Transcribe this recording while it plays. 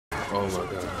Oh my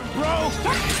god. Bro,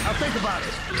 I'll think about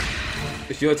it.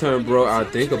 It's your turn, bro. I'll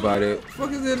think about it. What the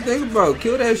fuck is there to think about?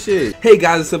 Kill that shit. Hey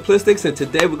guys, it's Simplistics, and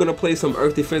today we're gonna play some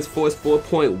Earth Defense Force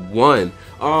 4.1.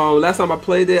 Last time I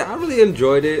played it, I really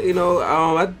enjoyed it. You know,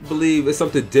 I believe it's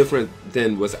something different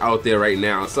than what's out there right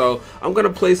now. So I'm gonna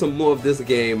play some more of this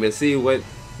game and see what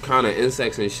kind of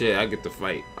insects and shit I get to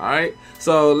fight. Alright?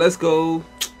 So let's go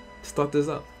start this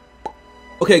up.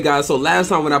 Okay guys, so last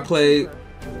time when I played,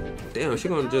 damn, she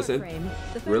gonna just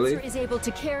really? Is able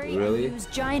to carry really? and use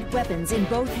giant weapons in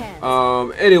both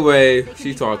hands. Anyway,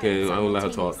 she's talking. I don't let her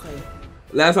talk.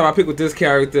 Last time I picked with this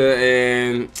character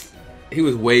and he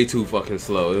was way too fucking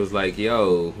slow. It was like,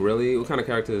 yo, really? What kind of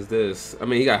character is this? I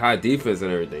mean, he got high defense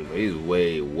and everything, but he's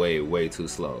way too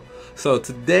slow. So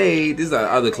today, these are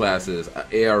other classes.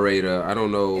 Air Raider. I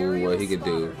don't know what he could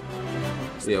do.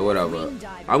 Yeah, whatever.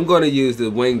 I'm gonna use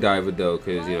the wing diver though,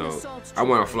 cause you know I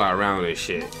want to fly around and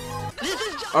shit.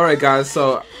 All right, guys.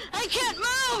 So I can't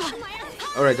move.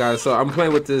 all right, guys. So I'm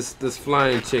playing with this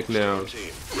flying chick now.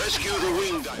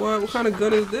 What kind of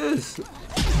gun is this?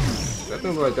 That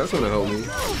doesn't look like that's gonna help me.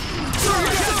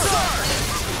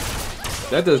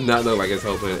 That does not look like it's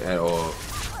helping at all.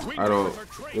 I don't.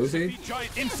 Let me see.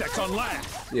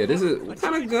 Yeah, this is. What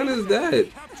kind of gun is that?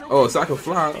 Oh, so I can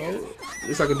fly. Oh, at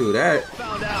least I can do that.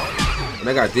 And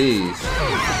I got these.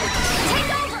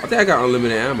 I think I got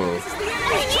unlimited ammo.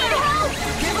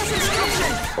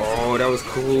 Oh, that was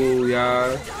cool,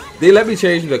 y'all. They let me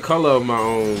change the color of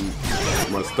my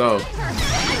stuff.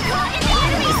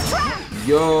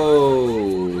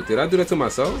 Yo, did I do that to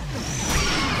myself?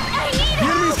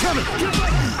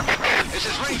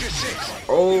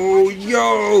 Oh,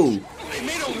 yo!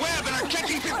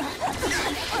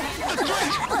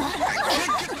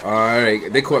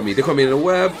 Alright, they caught me. They caught me in the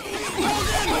web.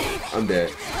 I'm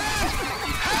dead.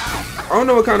 I don't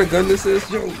know what kind of gun this is.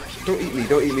 Yo, don't eat me.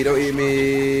 Don't eat me. Don't eat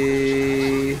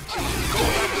me.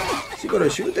 She gonna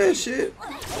shoot that shit?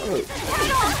 Look.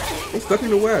 I'm stuck in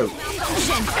the web.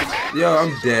 Yo,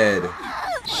 I'm dead.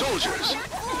 Soldiers,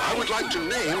 I would like to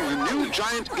name the new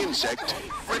giant insect,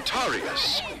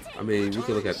 Retarius. I mean, we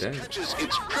could look at that.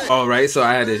 Alright, so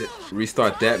I had to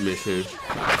restart that mission.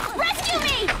 Rescue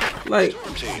me! Like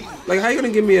how you gonna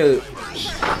give me a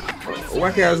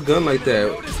whack ass gun like that?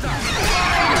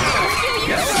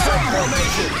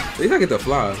 At least I get to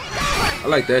fly. I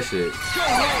like that shit.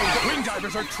 Wing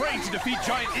divers are trained to defeat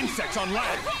giant insects on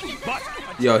land. But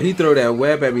yo, he threw that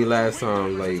web at me last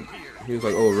time. Like he was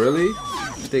like, "Oh really?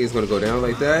 You think it's gonna go down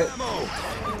like that?" I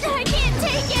can't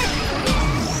take it.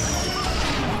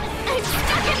 I'm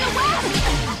stuck in the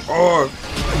web. Oh.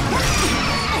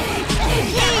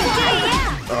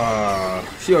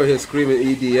 She over here screaming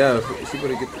EDF. She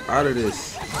better get out of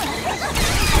this.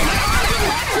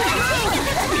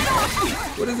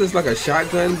 What is this, like a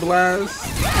shotgun blast?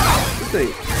 This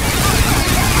thing.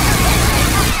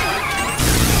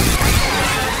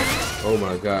 Oh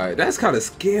my god, that's kind of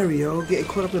scary, yo. Getting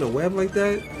caught up in a web like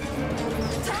that.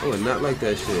 I would not like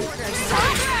that shit.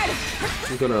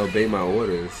 She's gonna obey my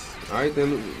orders. Alright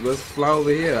then, let's fly over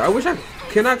here. I wish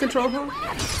can I control her?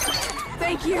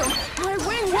 Thank you. My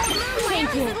wing won't move.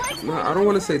 Thank you. No, I don't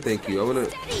want to say thank you. The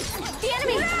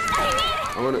enemy.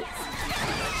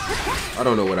 I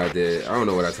don't know what I did. I don't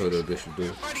know what I told her bitch to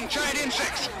do. Fighting giant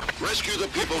insects. Rescue the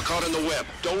people caught in the web.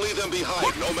 Don't leave them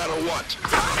behind, no matter what.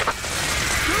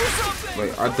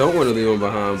 Like, I don't want to leave them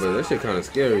behind, but that shit kind of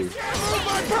scary.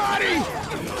 my body!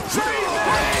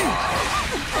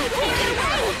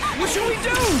 What should we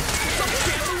do?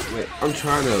 Like, I'm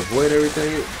trying to avoid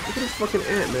everything. Look at this fucking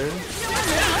ant, man.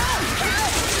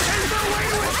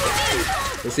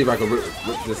 Let's see if I can rip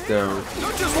this down.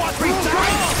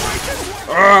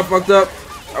 Oh, I fucked up.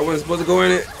 I wasn't supposed to go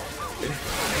in it.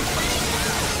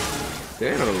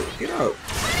 Damn, get out.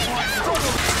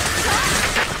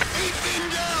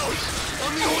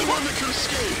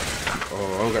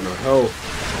 Oh, I don't got no health.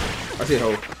 I see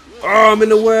health. Oh, I'm in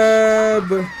the web.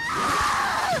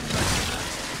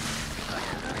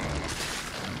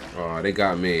 Oh, they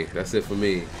got me. That's it for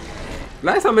me.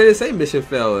 Last time I didn't say mission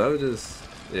failed. I was just,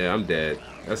 yeah, I'm dead.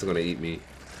 That's gonna eat me.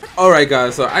 All right,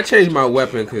 guys. So I changed my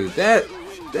weapon because that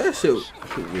shit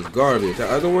was garbage. The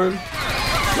other one,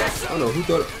 I don't know who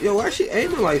thought. Yo, why is she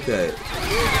aiming like that?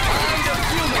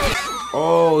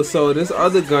 Oh, so this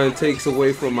other gun takes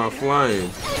away from my flying.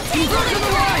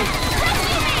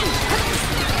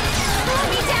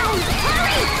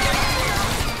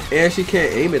 And she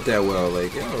can't aim it that well.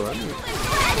 Like, yo,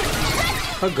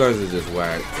 her guns are just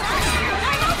whack.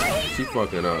 She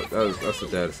fucking up. That's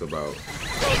what that's about.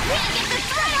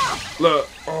 Look.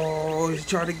 Oh, he's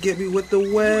trying to get me with the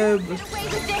web.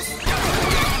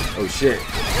 Oh, shit.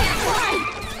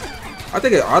 I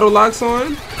think it auto locks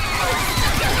on.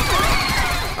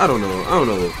 I don't know. I don't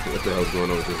know what the hell's going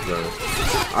on with this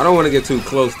guy. I don't want to get too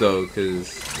close though,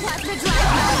 cause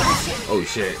oh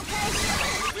shit.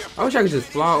 I wish I could just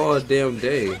fly all damn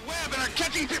day.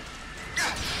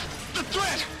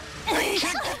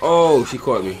 Oh, she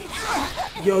caught me.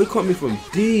 Yo, he caught me from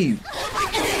deep.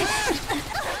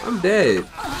 I'm dead.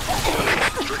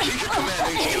 Strategic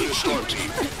Command HQ to Storm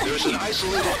Team. There's an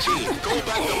isolated team. Go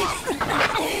back them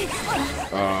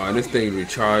up. And this thing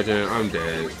recharging. I'm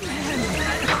dead.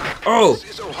 Oh, This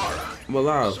is O'Hara. I'm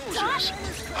alive. Soldiers,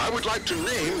 I would like to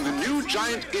name the new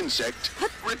giant insect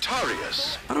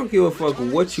Retarius. I don't give a fuck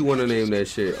what you want to name that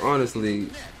shit. Honestly,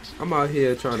 I'm out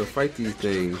here trying to fight these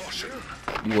things.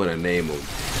 You want to name them.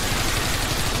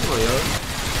 Come on, yo.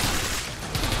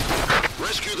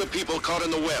 Rescue the people caught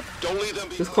in the web. Don't leave them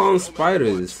Just call them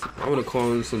spiders. I want to call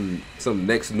them some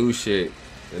next new shit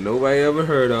that nobody ever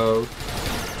heard of.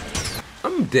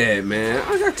 I'm dead, man.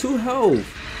 I got 2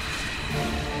 health.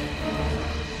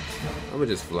 I'ma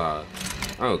just fly.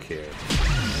 I don't care.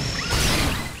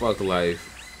 Fuck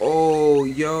life. Oh,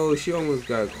 yo, she almost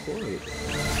got caught.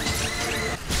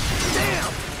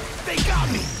 Damn! They got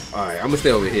me! Alright, I'm gonna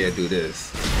stay over here and do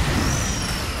this.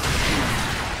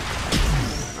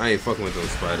 I ain't fucking with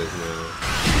those spiders, man.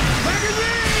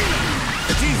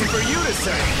 It's easy for you to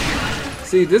say.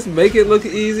 See, this make it look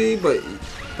easy, but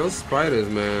those spiders,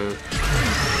 man.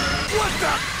 What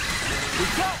the?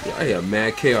 Yeah, I hear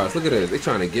mad chaos. Look at this. They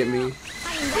trying to get me.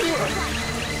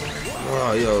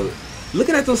 Oh, yo.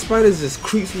 Looking at those spiders just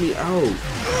creeps me out.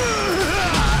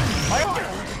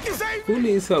 Who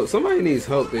needs help? Somebody needs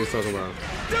help, they're talking about.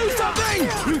 Do something!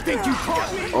 You think you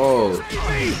caught me? Oh.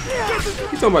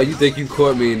 He talking about you think you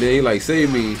caught me and then he like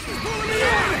save me.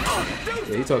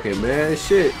 Yeah, he talking mad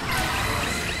shit.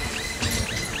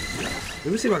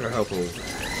 Let me see if I can help him.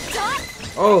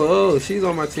 Oh, she's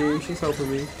on my team. She's helping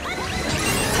me.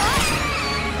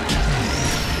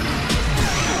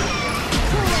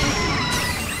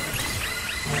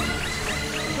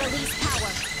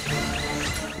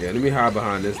 Yeah, let me hide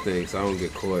behind this thing so I don't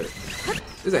get caught.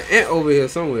 There's an ant over here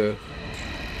somewhere.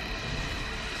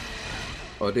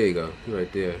 Oh, there you go. You're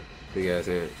right there. Big ass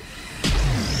ant.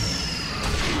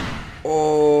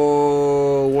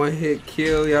 Oh, 1 hit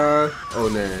kill, y'all. Oh,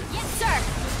 nah. Yes, sir.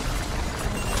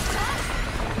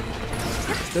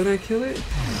 Still didn't kill it?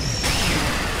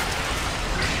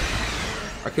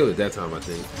 I killed it that time, I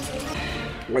think.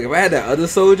 Like, if I had that other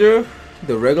soldier,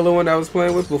 the regular one that I was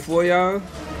playing with before y'all,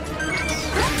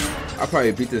 I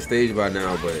probably beat this stage by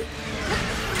now, but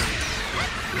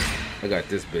I got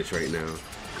this bitch right now.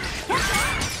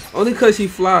 Only cause she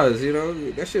flies, you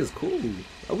know? That shit's cool.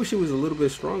 I wish she was a little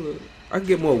bit stronger. I could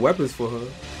get more weapons for her.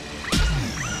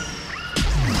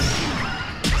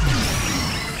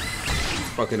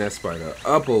 Fucking that spider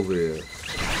up over there.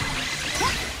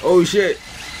 Oh shit!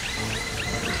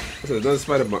 There's another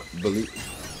spider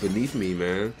beneath me,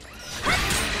 man.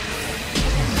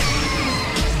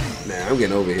 Nah, I'm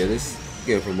getting over here.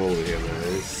 Getting from over here, man.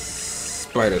 This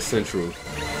Spider Central.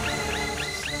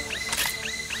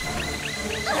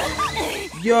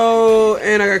 Yo,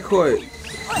 and I got caught.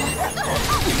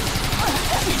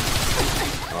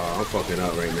 Oh, I'm fucking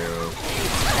up right now.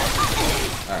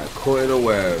 I got caught in a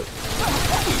web.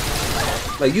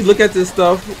 Like, you look at this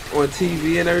stuff on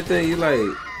TV and everything, you like,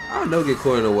 I know get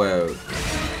caught in a web.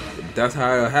 That's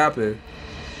how it'll happen.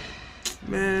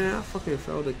 Man, I fucking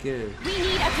failed again.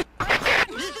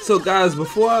 So guys,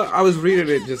 before I was reading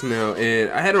it just now,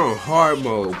 and I had it on hard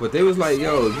mode, but they was like,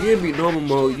 yo, if you didn't beat normal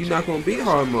mode, you're not gonna beat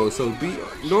hard mode, so beat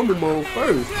normal mode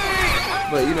first.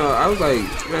 But you know, I was like,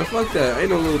 man, fuck that, ain't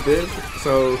no little bitch.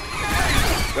 So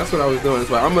that's what I was doing.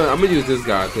 So I'm gonna use this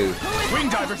guy because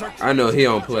I know he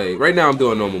don't play. Right now I'm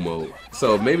doing normal mode,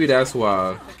 so maybe that's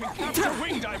why.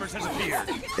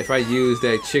 If I use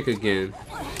that chick again,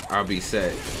 I'll be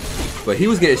set. But he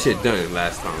was getting shit done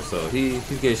last time, so he's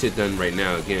getting shit done right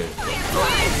now again.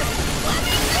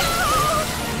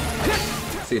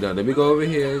 See now, let me go over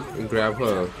here and grab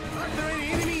her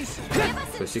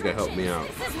so she can help me out.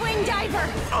 This is Wing Diver.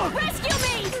 Rescue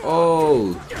me!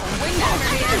 Oh!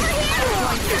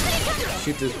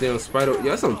 Shoot this damn spider. Yo,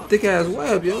 that's some thick ass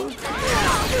web, yo.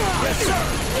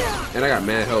 And I got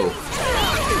mad health.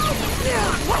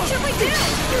 What should we do?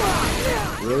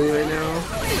 Really right now?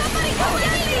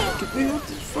 Get me off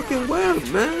this fucking web,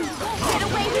 man. Get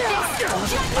away with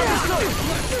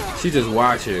this! She just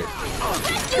watching.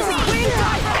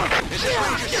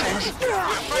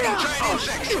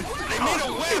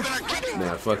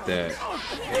 Nah, fuck that.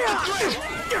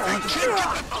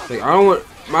 Like, I don't want.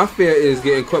 My fear is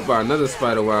getting caught by another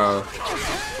spider while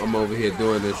I'm over here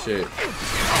doing this shit.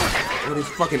 All these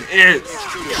fucking ants.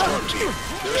 Shooter Storm Team.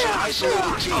 There's an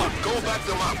isolated team. Go back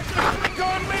them up.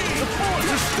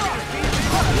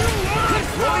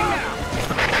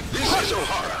 This is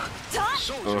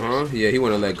O'Hara. Yeah, he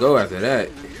wanna let go after that.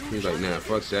 He's like, nah,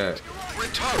 fuck that.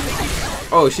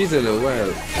 Retarded. Oh, she's in the web.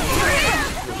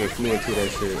 Okay, flew into that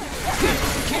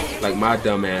shit. Like my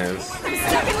dumb ass.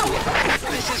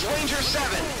 This is Ranger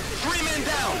 7. 3 men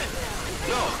down.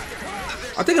 No.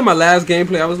 I think in my last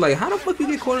gameplay, I was like, how the fuck you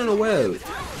get caught in the web?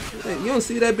 Like, you don't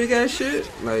see that big ass shit?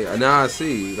 Like, now I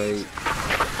see. Like,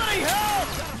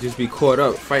 just be caught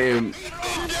up fighting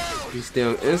these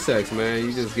damn insects, man.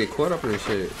 You just get caught up in this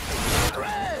shit.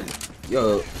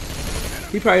 Yo,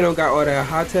 he probably don't got all that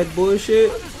high tech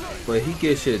bullshit, but he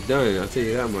get shit done. I'll tell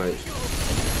you that much.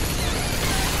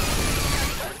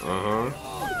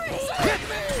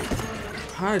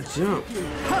 High jump.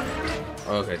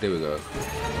 Okay, there we go.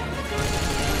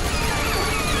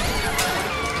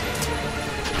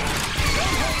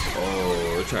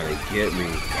 Oh, they're trying to get me.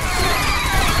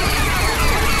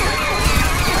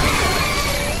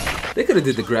 They could have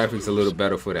did the graphics a little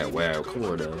better for that WoW. Come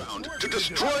on now. To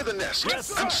destroy the nest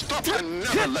and stop and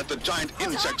never let the giant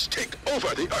insects take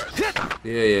over the earth.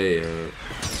 Yeah.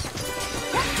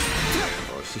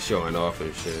 Oh, she's showing off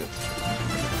and shit.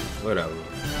 Whatever.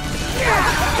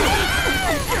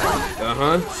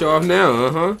 Show off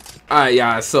now. Alright,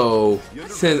 y'all. So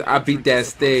since I beat that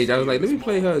stage, I was like, let me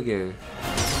play her again.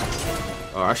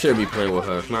 Oh, I shouldn't be playing with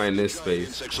her. Not in this space.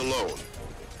 Insects alone.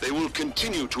 They will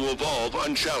continue to evolve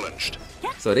unchallenged.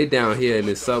 So they down here in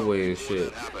this subway and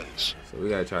shit. Happens. So we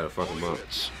gotta try to fuck them up.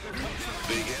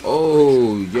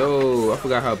 Oh, yo, I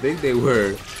forgot how big they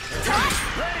were.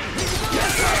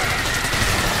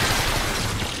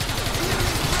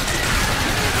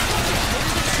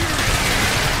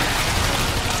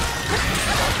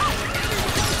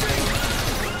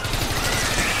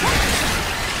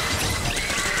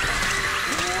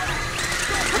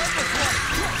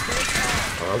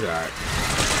 Oh god.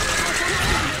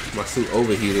 My suit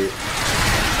overheated.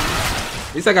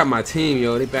 At least I got my team,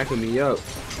 yo. They backing me up.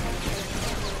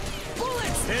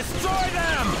 Destroy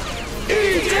them!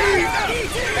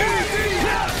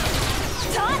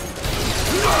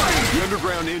 The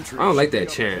underground entrance. I don't like that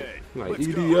chant. I'm like,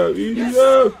 EDF,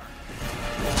 EDF.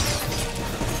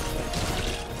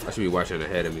 I should be watching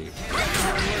ahead of me.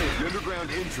 The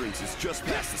underground entrance is just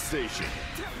past the station.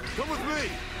 Come with me.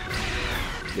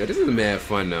 Yeah, this is mad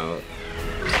fun though.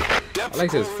 I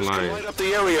like this flying. Light up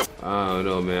the area. I don't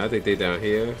know, man. I think they down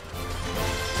here.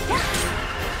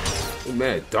 It's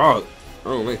mad dark. I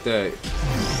don't like that.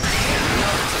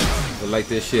 I light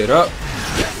this shit up.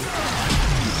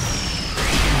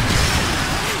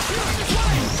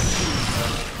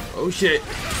 Oh shit.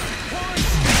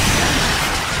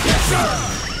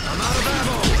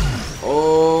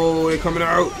 Oh, they coming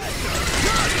out.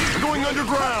 We're going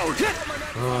underground.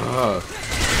 I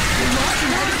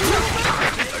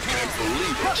can't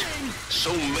believe it.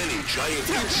 So many giant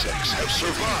insects have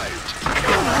survived. Oh,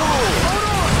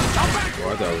 I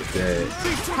thought I was dead.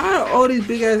 How do all these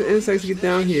big ass insects get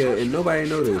down here and nobody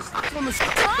noticed?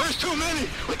 There's too many.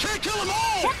 We can't kill them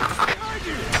all.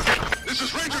 This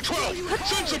is Ranger 12.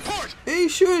 Send support. They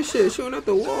ain't shooting shit, shooting at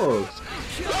the walls.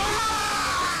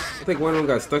 I think one of them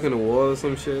got stuck in the wall or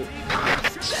some shit.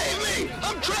 Save me.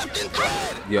 I'm trapped in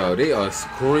thread. Yo, they are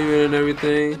screaming and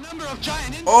everything.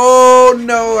 Oh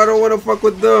no, I don't want to fuck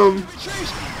with them. Chase.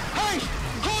 Hey,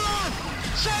 hold on.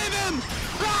 Save him.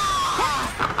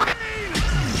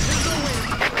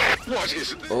 What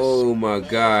is this? Oh my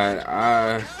god,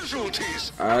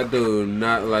 Casualties. I do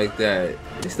not like that.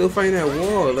 They still fighting that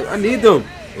wall. Like, I need them.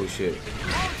 Oh shit.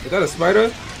 Is that a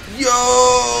spider? Yo,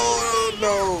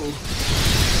 no.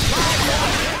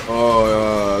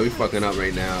 Oh, we fucking up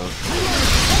right now.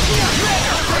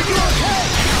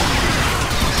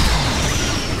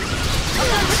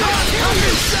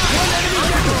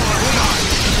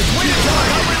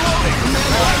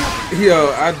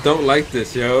 Yo, I don't like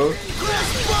this, yo.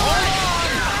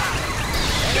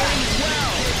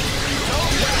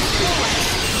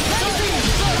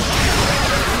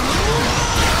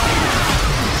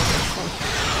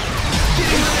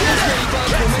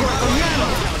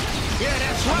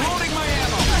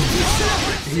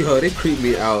 Yo, they creep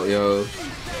me out, yo.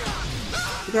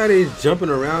 Look how they jumping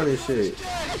around and shit.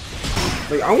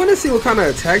 Like, I want to see what kind of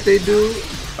attack they do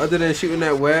other than shooting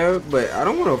that web, but I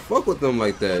don't want to fuck with them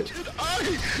like that.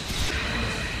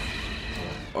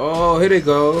 Oh, here they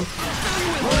go.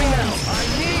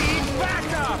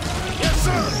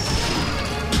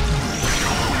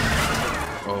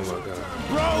 Oh my god.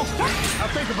 Bro, I'll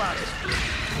think about it.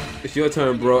 It's your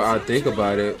turn, bro. I'll think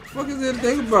about it. What the fuck is there to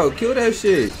think about? Kill that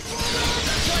shit.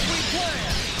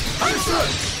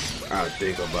 I'll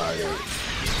think about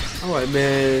it. Alright,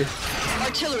 man.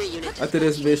 Artillery unit. After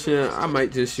this mission, I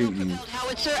might just shoot you.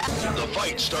 Howitzer. The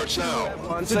fight starts now.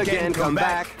 Once again, come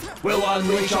back. We'll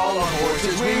unleash all our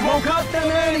horses. We won't cut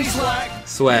them any slack.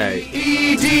 Swag.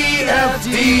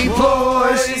 EDFD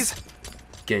boys.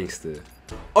 Gangster.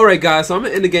 Alright guys, so I'm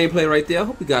gonna end the gameplay right there. I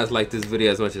hope you guys liked this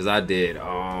video as much as I did.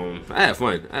 I had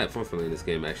fun. I had fun playing this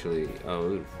game actually.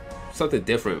 Something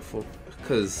different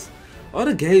because all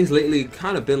the games lately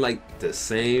kind of been like the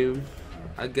same,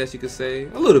 I guess you could say.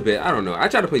 A little bit, I don't know. I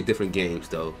try to play different games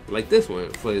though, like this one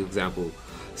for example.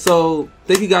 So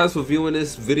thank you guys for viewing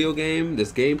this video game,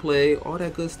 this gameplay, all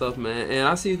that good stuff, man. And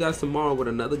I'll see you guys tomorrow with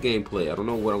another gameplay. I don't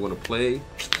know what I'm gonna play,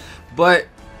 but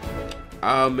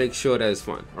I'll make sure that it's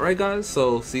fun. Alright guys,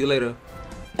 so see you later.